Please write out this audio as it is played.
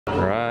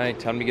All right,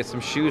 time to get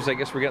some shoes. I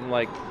guess we're getting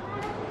like,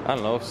 I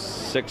don't know,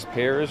 6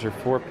 pairs or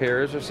 4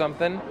 pairs or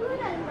something.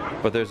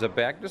 But there's a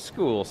back to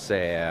school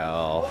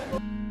sale.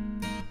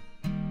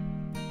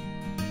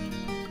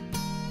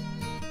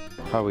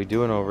 How are we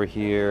doing over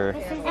here?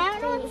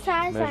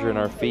 Measuring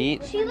our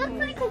feet. She looks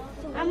like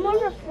I'm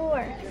number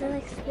 4. So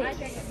like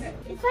space.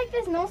 It's like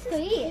there's no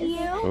space.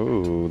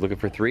 Ooh, looking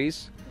for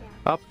 3s?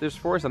 Up, there's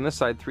 4s on this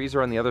side, 3s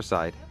are on the other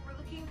side. We're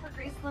looking for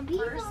Graceland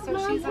first,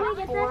 so she's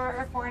at 4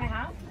 or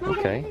 4.5.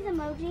 Okay.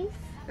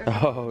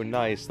 Oh,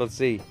 nice. Let's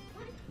see.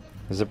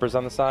 Zippers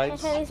on the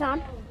sides? Can I try these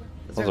on?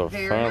 Those are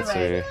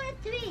fancy.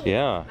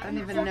 Yeah. I don't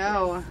even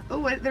know.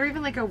 Oh, they're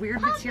even like a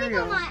weird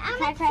material.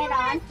 Can I try it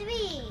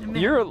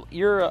on?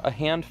 You're a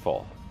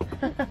handful.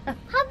 How big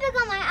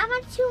am I? I'm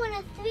a 2 and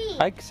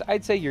a 3.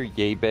 I'd say you're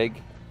yay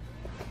big.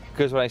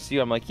 Because when I see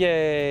you, I'm like,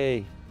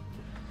 yay.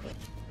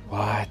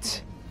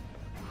 What?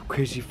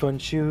 Crazy fun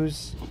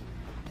shoes?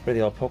 Are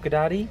they all polka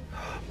dotty?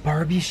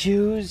 Barbie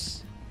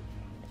shoes?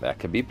 That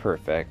could be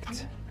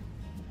perfect.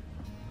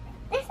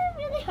 This is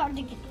really hard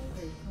to get.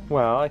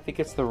 Well, I think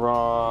it's the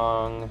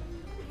wrong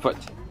foot.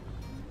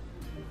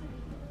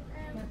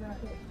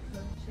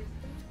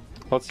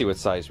 Let's see what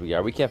size we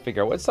are. We can't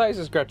figure out. What size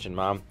is Gretchen,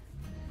 Mom?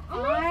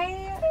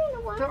 I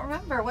don't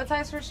remember. What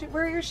size for shoe?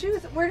 Where are your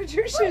shoes? Where did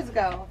your shoes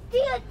go?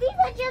 These are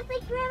just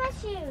like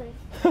grandma's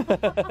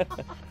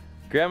shoes.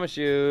 Grandma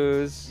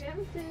shoes.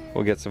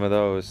 We'll get some of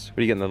those. What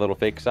are you getting, the little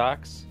fake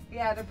socks?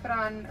 Yeah, to put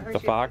on her The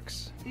shoes.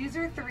 fox? These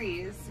are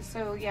 3s,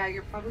 so yeah,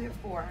 you're probably at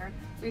 4.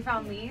 We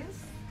found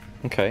these.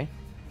 Okay.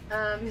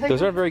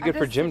 Those aren't very good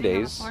for gym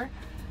days.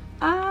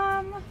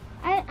 I want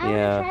to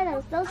try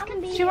those. Those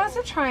can be. She wants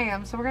to try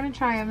them, so we're gonna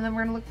try them, and then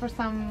we're gonna look for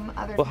some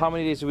other. Well, how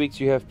many days a week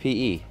do you have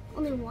PE?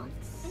 Only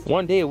once.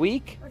 1 day a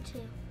week? Or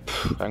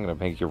 2. I'm gonna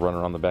make you run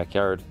around the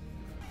backyard.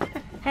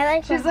 I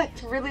like She's like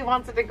really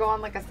wants it to go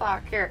on like a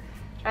sock. Here,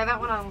 try that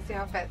one on. We'll see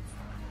how it fits.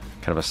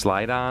 Kind of a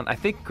slide on. I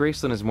think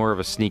Graceland is more of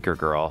a sneaker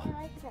girl.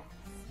 I like this.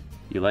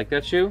 You like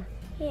that shoe?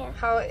 Yeah.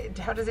 How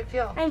does it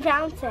feel? I'm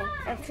bouncing.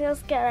 It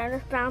feels good. I'm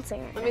just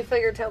bouncing right Let me feel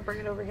your toe. Bring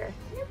it over here.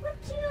 Look what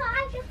shoe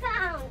I just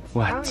found.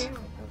 What? yeah.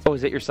 Oh,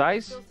 is that your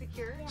size? Feel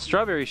secure?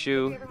 Strawberry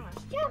shoe.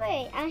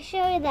 Strawberry. I'll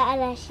show you the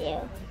other shoe.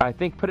 I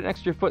think put it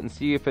next to your foot and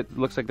see if it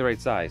looks like the right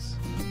size.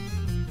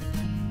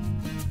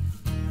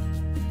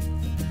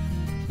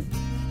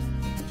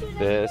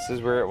 This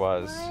is where it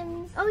was.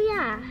 Oh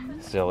yeah.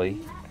 Silly.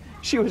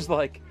 She was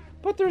like,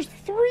 but there's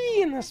 3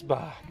 in this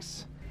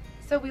box.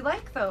 So we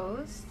like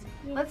those.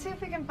 Let's see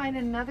if we can find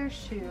another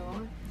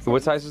shoe.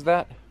 What size is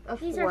that? A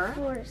These 4. are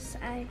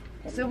 4s.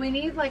 So we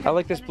need like. I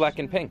like this black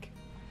and pink.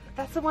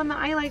 That's the one that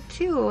I like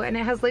too, and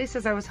it has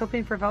laces. I was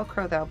hoping for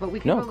Velcro though, but we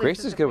can. No, go Grace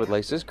laces is if good we with have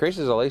laces. Grace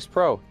is a lace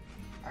pro. to.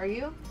 Are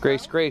you?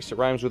 Grace, it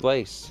rhymes with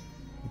lace.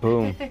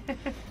 Boom.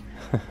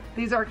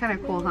 These are kind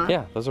of cool, huh?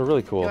 Yeah, those are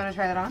really cool. You want to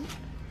try that on?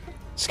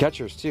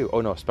 Skechers too.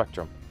 Oh no,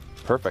 Spectrum.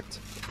 Perfect.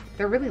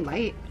 They're really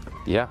light.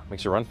 Yeah,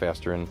 makes you run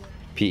faster in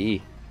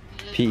PE.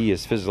 PE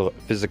is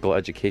physical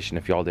education,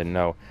 if y'all didn't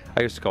know.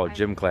 I used to call it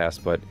gym class,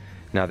 but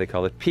now they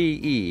call it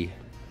PE.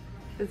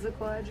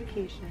 Physical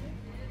education.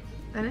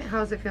 And how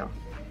does it feel?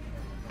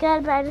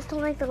 Good, but I just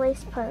don't like the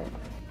lace part.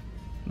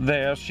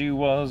 There she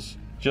was,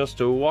 just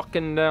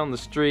walking down the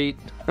street.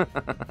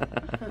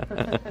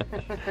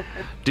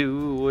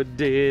 Do a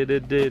did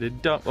a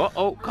dump.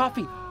 Oh,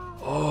 coffee.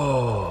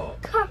 Oh,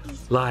 Coffee.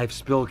 live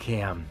spill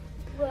cam.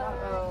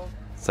 Uh-oh.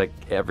 It's like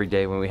every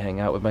day when we hang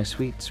out with my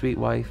sweet, sweet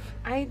wife.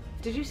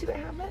 Did you see what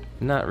happened?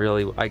 Not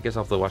really. I guess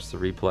I'll have to watch the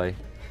replay.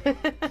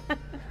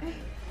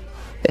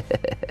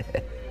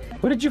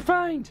 What did you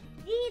find?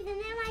 These, and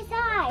they're my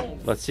size.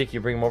 Let's see, can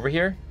you bring them over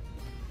here?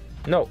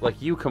 No,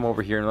 like you come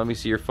over here and let me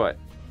see your foot.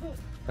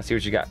 Let's see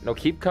what you got. No,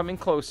 keep coming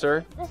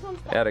closer. This one's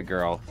good. Atta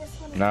girl. This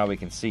one's Now we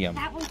can see them.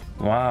 That one's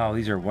Wow,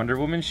 these are Wonder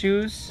Woman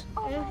shoes?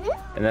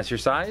 Mm-hmm. And that's your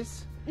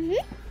size? Mm-hmm.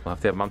 We'll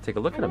have to have Mom take a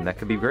look at them. That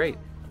could be great.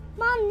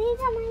 Mom, these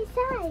are my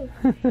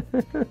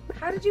size.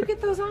 How did you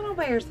get those on all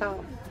by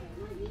yourself?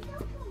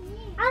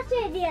 I'll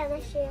show you the other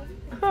shoe.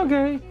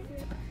 Okay.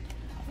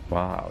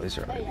 Wow, these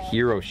are like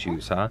hero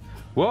shoes, huh?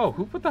 Whoa,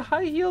 who put the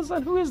high heels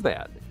on? Who is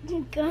that?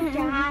 Good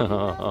job.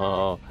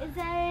 Oh, Is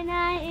there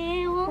night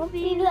it won't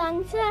be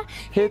long to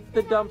hit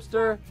the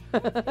dumpster.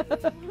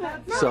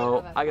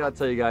 So I gotta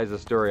tell you guys a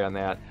story on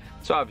that.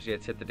 So obviously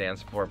it's hit the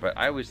dance floor, but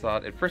I always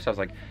thought, at first I was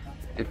like,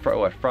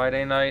 what,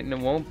 Friday night and it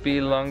won't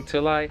be long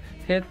till I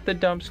hit the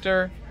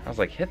dumpster. I was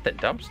like, hit the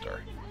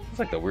dumpster? It's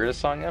like the weirdest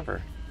song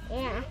ever.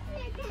 Yeah.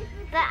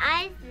 But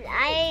I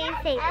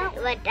think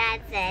what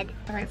Dad said.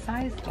 The right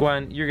size?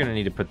 Gwen, you're gonna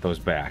need to put those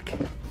back.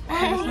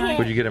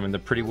 Would you get them in the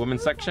pretty woman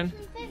section?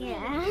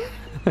 Yeah.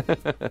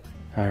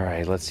 All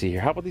right, let's see here.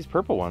 How about these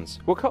purple ones?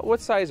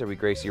 What size are we,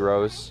 Gracie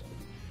Rose?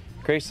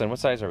 Graceland, what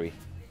size are we?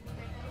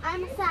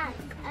 I'm a size.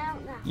 I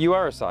don't know. You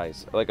are a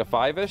size, like a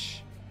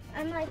 5-ish?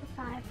 I'm like a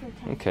 5 or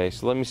 10. Okay,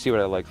 so let me see what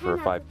I like for a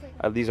 5.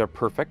 These are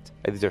perfect.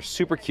 These are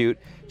super cute.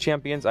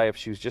 Champions, I have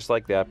shoes just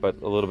like that,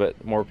 but a little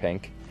bit more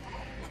pink.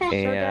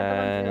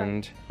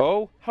 And,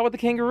 oh, how about the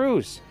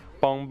kangaroos?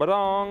 Bong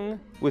badong.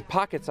 With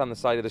pockets on the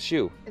side of the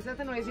shoe. Is that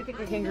the noise you think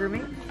a kangaroo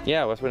makes?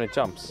 Yeah, that's when it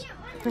jumps.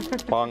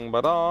 Bong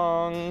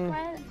badong.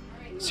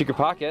 Secret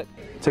pocket.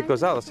 Take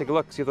those out. Let's take a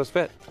look. See if those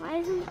fit. Why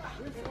isn't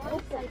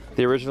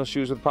The original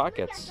shoes with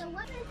pockets.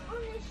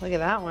 Look at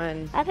that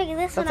one. I think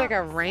this That's one. like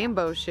a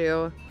rainbow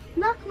shoe.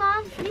 Look,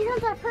 Mom, these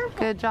ones are perfect.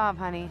 Good job,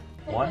 honey.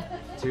 1,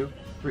 2,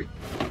 3.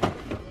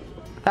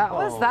 That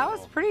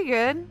was pretty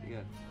good.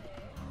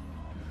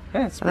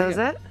 Yeah, it's That was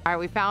it? All right,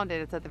 we found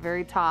it. It's at the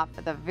very top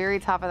of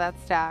that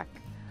stack.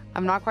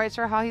 I'm not quite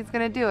sure how he's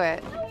gonna do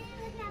it.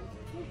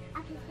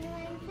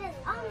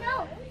 Oh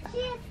no, she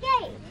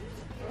escaped.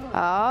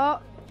 Oh.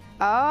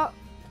 I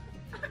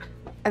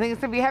think it's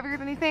gonna be heavier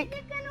than you think.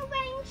 You're gonna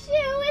wear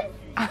shoes.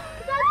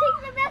 They'll take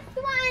the best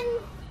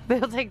ones.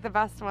 They'll take the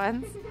best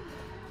ones.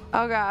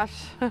 Oh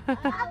gosh. I'll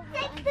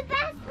take the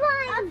best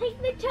one. I'll take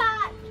the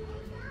top.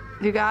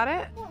 You got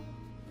it?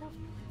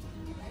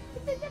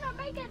 This is gonna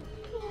make it.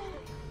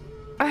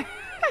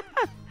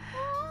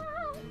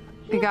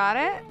 You got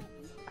it?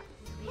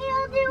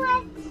 He'll do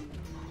it.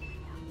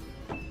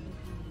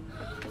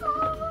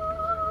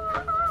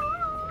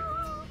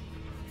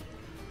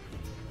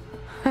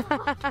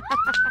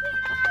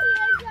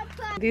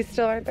 These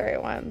still aren't the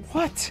right ones.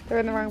 What? They're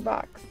in the wrong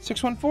box.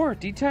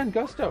 614 D10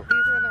 Gusto.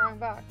 These are in the wrong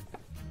box.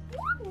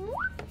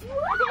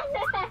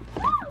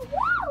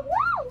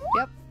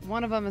 Yep,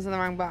 one of them is in the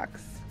wrong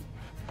box.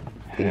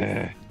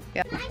 Yep.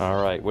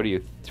 All right, what are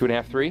you?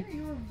 2.5, 3?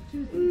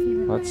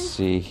 Let's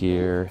see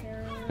here.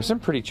 There's some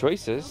pretty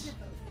choices,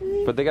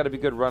 but they got to be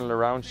good running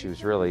around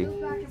shoes, really.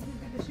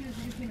 Let's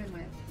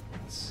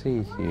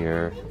see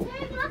here.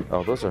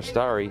 Oh, those are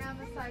starry.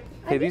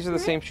 Hey, these are the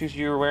same shoes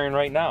you were wearing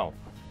right now.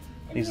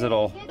 These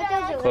little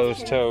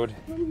closed-toed.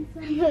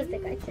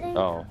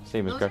 Oh,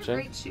 same as Those Gretchen.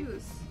 are great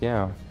shoes.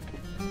 Yeah.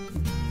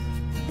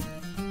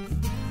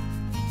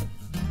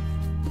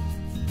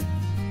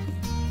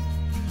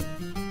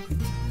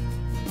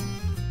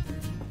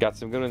 Got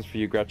some good ones for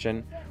you,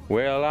 Gretchen.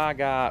 Well, I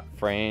got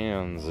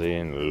friends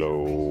in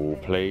low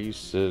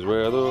places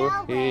where the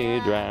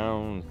head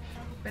drowns.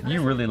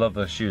 You really love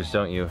those shoes,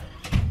 don't you?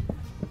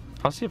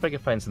 I'll see if I can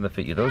find some that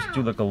fit you. Those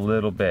do look a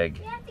little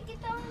big.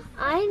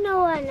 I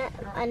know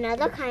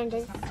another kind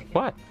of.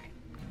 What?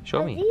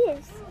 Show me.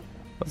 These.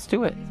 Let's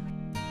do it.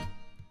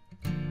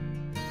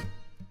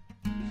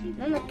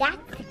 Mama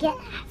got to get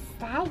her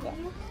style.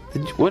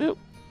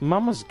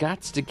 Mama's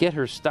got to get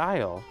her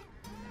style.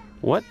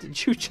 What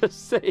did you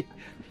just say?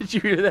 Did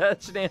you hear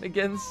that,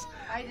 shenanigans?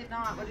 I did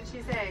not. What did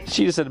she say?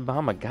 She just said,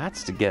 Mama got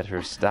to get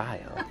her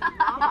style.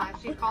 Mama.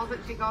 She called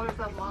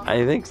herself Mama.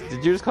 I think,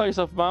 did you just call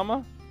yourself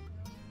Mama?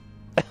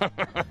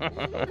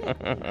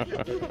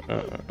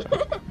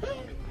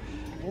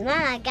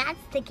 Mama got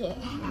to get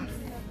her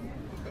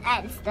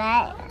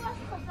style.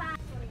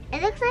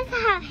 It looks like I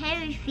have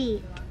hairy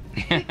feet.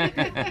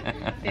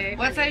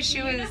 What size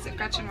shoe is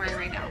Gretchen wearing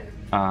right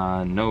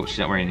now? No, she's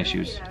not wearing any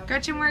shoes.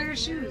 Gretchen, where are your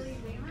shoes?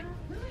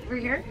 Over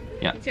here?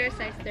 Yeah. It's your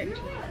size 13.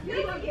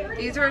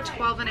 These are a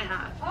 12 and a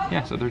half.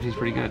 Yeah, so 13's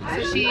pretty good.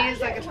 So she is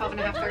like a 12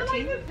 and a half,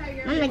 13?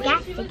 Mama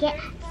got to get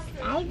her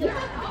style.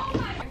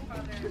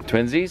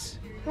 Twinsies?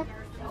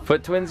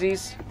 Foot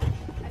twinsies?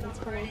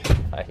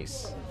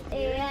 Nice.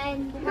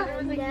 And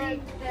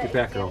Get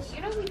back, girls.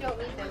 You know we don't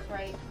need this,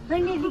 right? I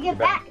need to get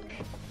back.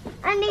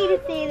 I need to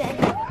see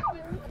this.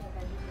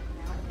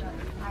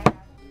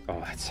 Oh,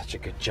 that's such a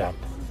good jump.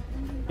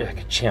 You're like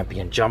a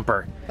champion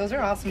jumper. Those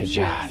are awesome Good shoes.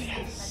 job,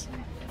 yes.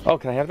 Oh,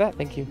 can I have that?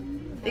 Thank you.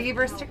 They gave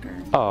her a sticker.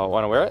 Oh,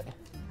 want to wear it?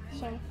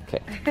 Sure.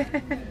 Okay.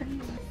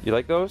 You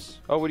like those?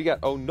 Oh, what do you got?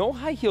 Oh, no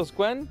high heels,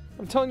 Gwen.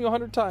 I'm telling you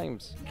 100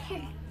 times.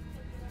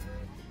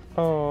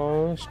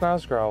 Oh,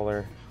 schnoz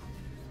growler.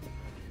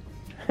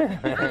 What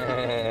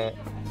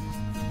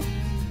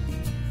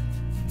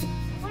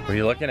are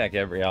you looking at,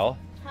 Gabrielle?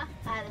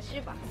 The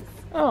shoe boxes.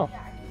 Oh,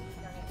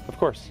 of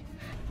course.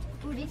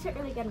 Ooh, these are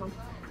really good, Mom.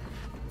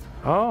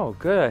 Oh,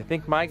 good. I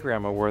think my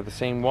grandma wore the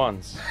same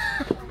ones.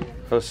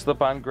 Those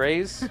slip-on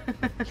grays.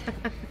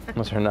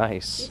 Those are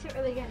nice. These are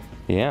really good.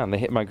 Yeah,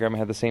 and my grandma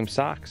had the same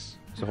socks.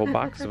 There's a whole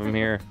box of them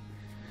here.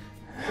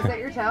 Is that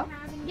your toe?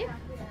 Yeah.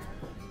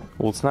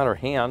 Well, it's not her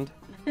hand.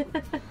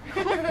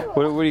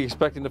 What are you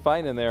expecting to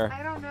find in there?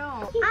 I don't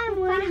know. I'm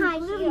wearing high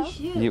heels.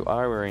 You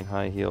are wearing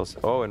high heels.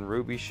 Oh, and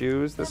ruby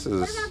shoes. This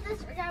is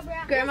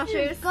Grandma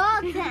shoes.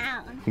 Gold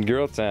Town.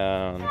 Girl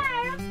Town.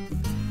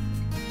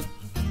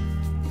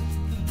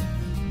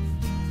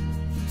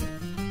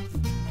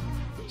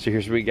 So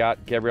here's what we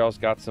got. Gabrielle's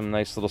got some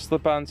nice little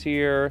slip-ons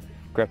here.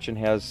 Gretchen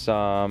has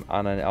some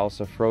Anna and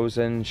Elsa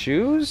Frozen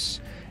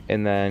shoes.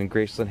 And then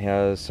Graceland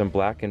has some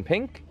black and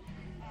pink.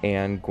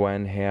 And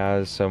Gwen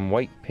has some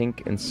white,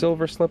 pink, and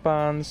silver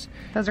slip-ons.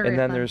 Those are And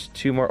then Gracelands. there's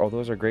two more. Oh,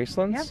 those are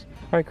Gracelands? Yep.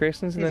 All right,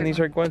 Gracelands. And then these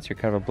are Gwen's here.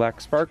 Kind of a black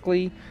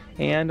sparkly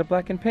and a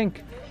black and pink.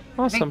 I think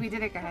Awesome. we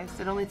did it, guys.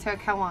 It only took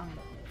how long?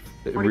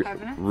 45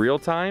 minutes? Real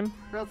time?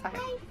 Real time.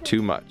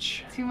 Too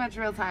much. Too much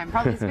real time.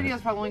 Probably this video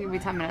is probably only gonna be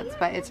 10 minutes,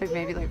 but it took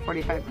maybe like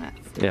 45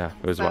 minutes. Yeah,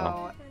 it was So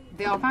wild.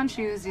 they all found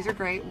shoes. These are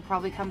great. We'll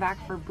probably come back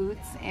for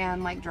boots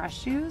and like dress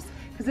shoes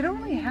because they don't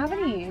really have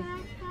any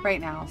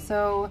right now.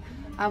 So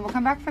we'll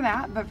come back for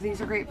that, but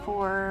these are great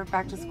for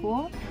back to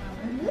school.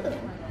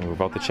 We're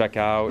about to check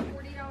out.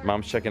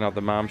 Mom's checking out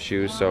the mom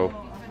shoes, so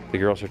the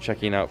girls are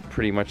checking out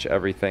pretty much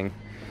everything.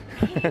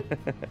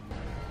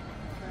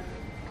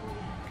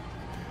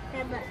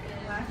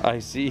 I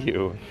see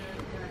you.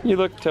 You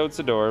look totes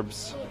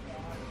adorbs.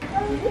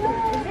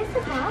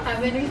 How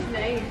many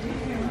snakes?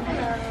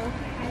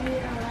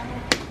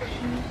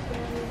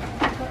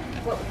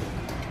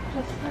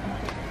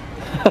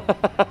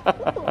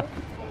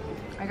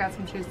 I got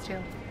some shoes too.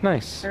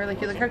 Nice. They're really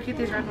cute. Look how cute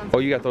these red ones Oh,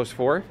 you got those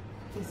 4?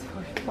 These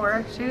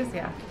 4 shoes,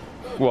 yeah.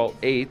 Well,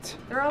 8.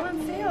 They're all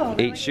on sale.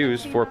 8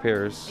 shoes, 4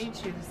 pairs. 8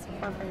 shoes,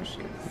 4 pairs of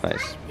shoes.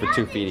 Nice. For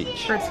 2 feet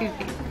each. For 2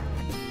 feet.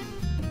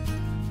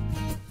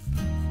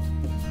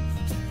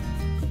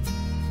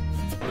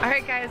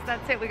 Alright guys,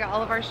 that's it. We got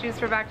all of our shoes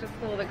for back to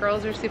school. The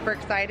girls are super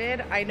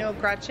excited. I know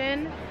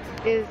Gretchen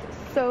is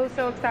so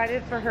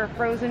excited for her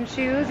Frozen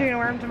shoes. You're gonna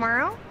wear them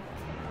tomorrow?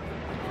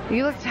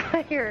 You look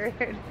tired.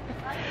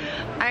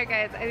 Alright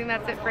guys, I think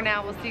that's it for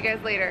now. We'll see you guys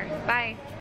later. Bye.